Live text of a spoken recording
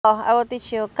Oh, I will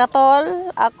teach you. Katol,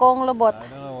 akong lobot. I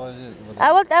don't know what is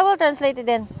it. I will translate it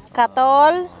then.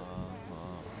 Katol.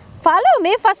 Follow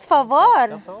me, fast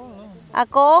favor. Katol, no?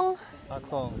 Akong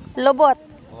Akong lobot.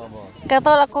 lobot.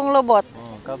 Katol, akong lobot.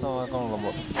 Katol, akong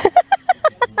lobot.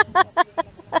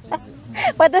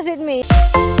 What does it mean?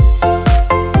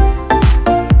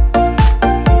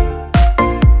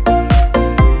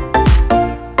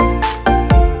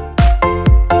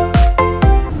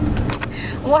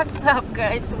 What's up,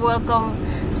 guys? Welcome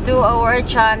to our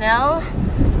channel.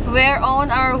 We're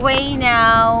on our way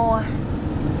now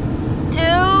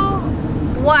to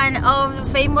one of the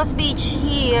famous beach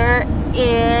here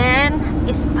in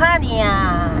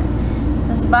España.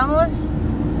 Nos vamos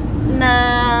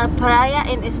na playa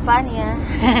in España.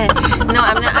 No,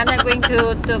 I'm not going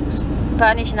to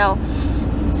Spanish now.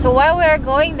 So while we're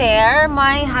going there,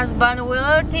 my husband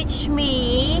will teach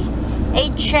me a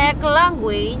Czech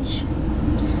language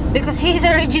because he's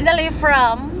originally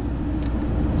from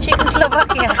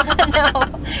Czechoslovakia. No,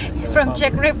 from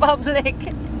Czech Republic.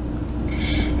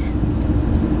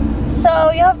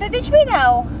 So you have to teach me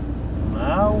now.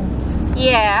 Now?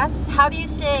 Yes. How do you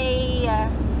say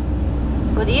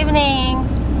good evening?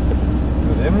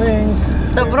 Good evening.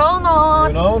 Dobronoc.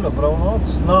 You know Dobronoc?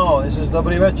 No, this is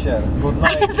Dobrý večer. Good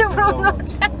night. Dobronoc.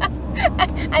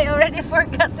 I already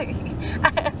forgot.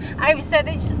 I've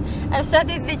studied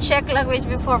the Czech language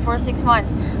before for 6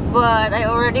 months, but I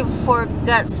already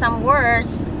forgot some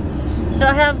words, so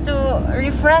I have to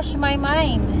refresh my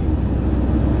mind.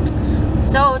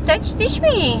 So teach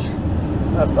me.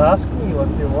 Just ask me what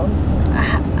you want.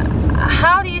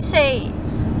 How do you say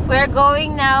we're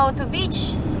going now to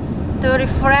beach to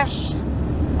refresh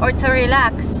or to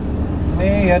relax? My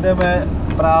jedeme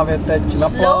právě teď na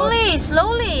pláž.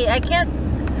 Slowly. I can't.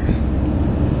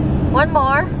 One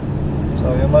more.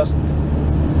 So you must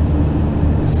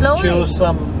Slowly. choose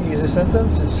some easy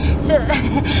sentences. So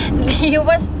you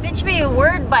must teach me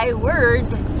word by word.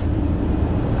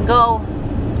 Go.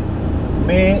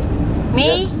 My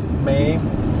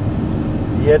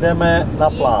jedeme na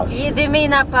pláž. Jedeme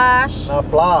na pláž. Na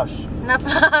pláž. Na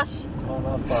pláž. No,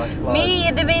 na pláž. My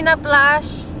jedeme na pláž.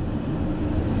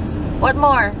 What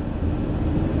more?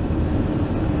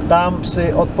 Tam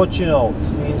si odpočinout.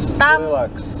 Means to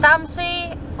relax. Tam si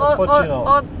Odpočinout.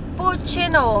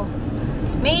 odpočinu.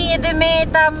 My jedeme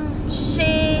tam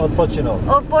si Odpočinout.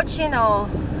 odpočinu.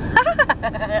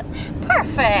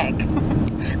 Perfect.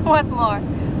 What more?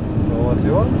 So what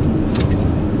you want?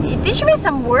 You teach me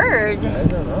some word. I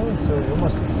don't know. So you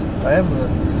must. I am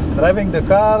driving the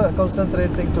car,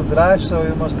 concentrating to drive. So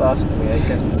you must ask me. I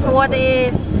can. So what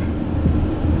is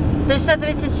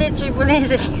 333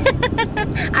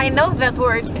 I know that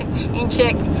word in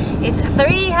Czech. It's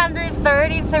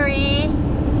 333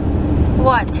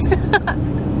 what?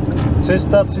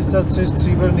 333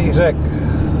 stříbrných řek.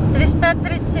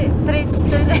 333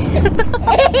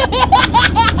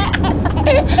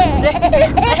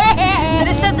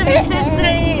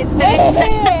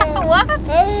 what?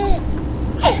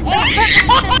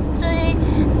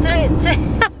 333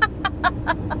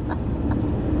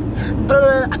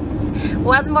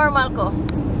 One more, Malco.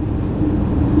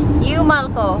 You,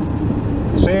 Malco.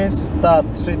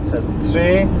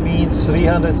 333 means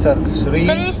 333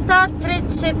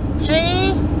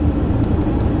 333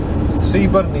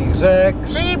 stříbrných řek.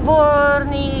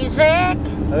 Stříbrných řek.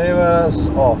 Rivers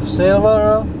of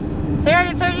silver.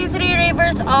 33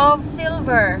 rivers of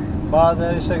silver. But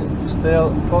there is a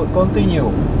still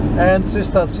continue. And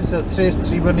 333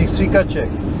 stříbrných stříkaček.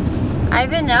 I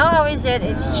don't know how is it.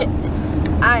 It's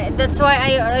that's why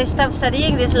I stopped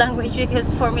studying this language,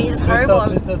 because for me it's horrible.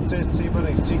 333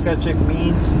 stříbrných stříkaček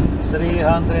means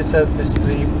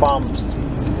 333 pumps.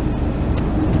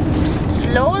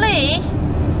 Slowly.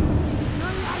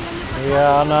 We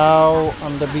are now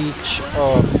on the beach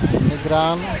of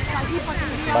Negran,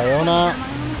 Bayona.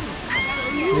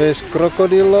 There's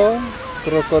Crocodilo.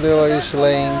 Crocodilo is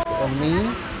laying on me.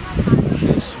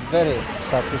 She's very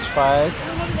satisfied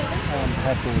and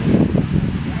happy,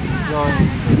 enjoying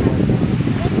the weather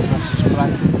because she's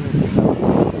practically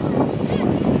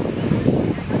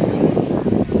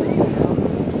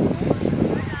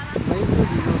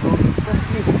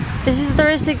This is the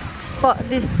touristic spot.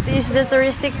 This is the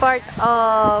touristic part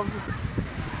of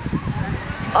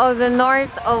the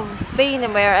north of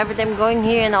Spain, where every time going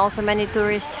here, and also many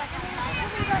tourists,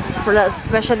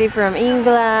 especially from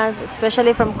England,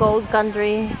 especially from cold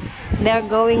country, they're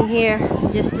going here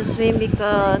just to swim,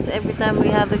 because every time we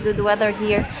have the good weather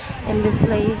here in this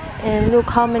place. And look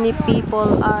how many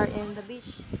people are in the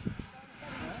beach.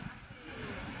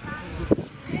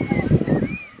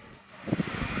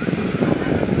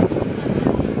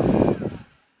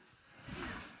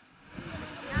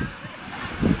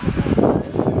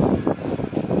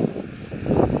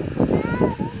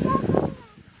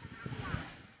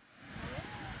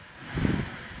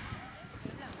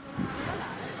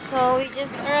 So we just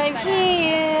arrived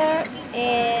here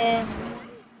in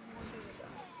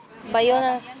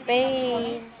Bayona,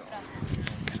 Spain.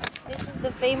 This is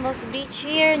the famous beach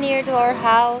here near to our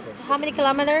house. How many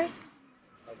kilometers?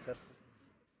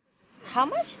 How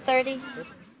much? 30?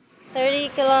 30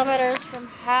 kilometers from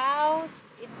house.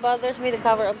 It bothers me the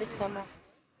cover of this camera.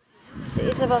 So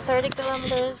it's about 30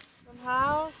 kilometers from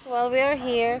house. While we are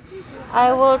here,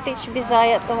 I will teach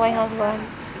Bisaya to my husband.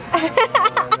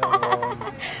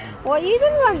 What you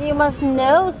don't want, you must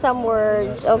know some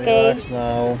words, okay? Relax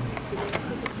now.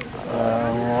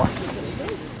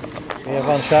 We have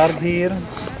one shark here.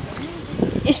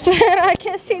 I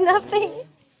can see nothing.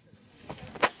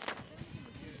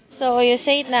 So you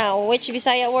say it now. Which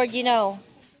Bisaya word you know?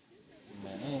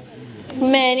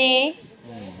 Many.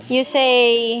 You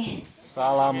say.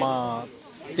 Salamat.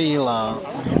 Pila.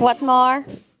 What more?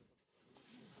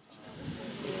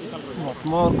 What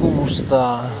more?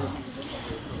 Kumusta?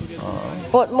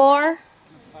 What more?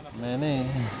 Many.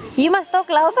 You must talk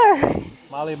louder.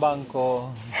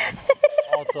 Malibangko.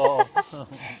 Auto.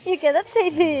 You cannot say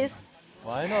this.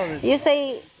 Why not? You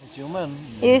say. It's human.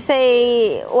 You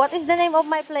say. What is the name of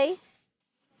my place?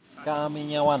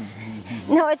 Kaminyawan.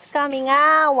 No, it's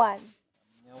Kamingawan.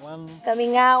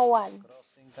 Kamingawan.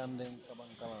 Crossing Kandeng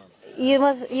Kabangkalan.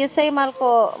 You say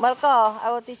Malco. Malco,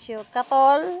 I will teach you.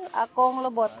 Katol, akong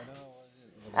lobot.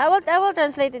 I will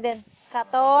translate it then.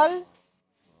 Katol.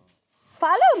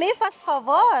 Follow me, fast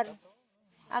favor.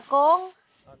 Akong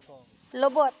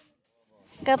lobot.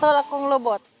 Katol akong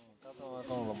lobot.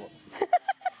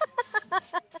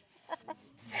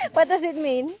 What does it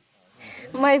mean?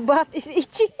 My butt is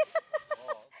itchy.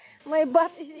 My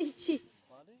butt is itchy.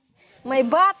 My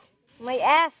butt, my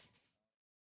ass.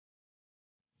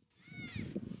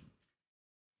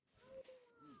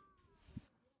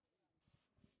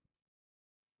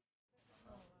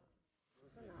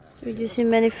 We do see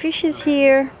many fishes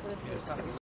here.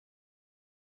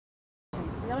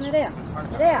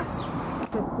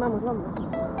 Vamos, vamos.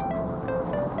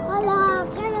 Hola,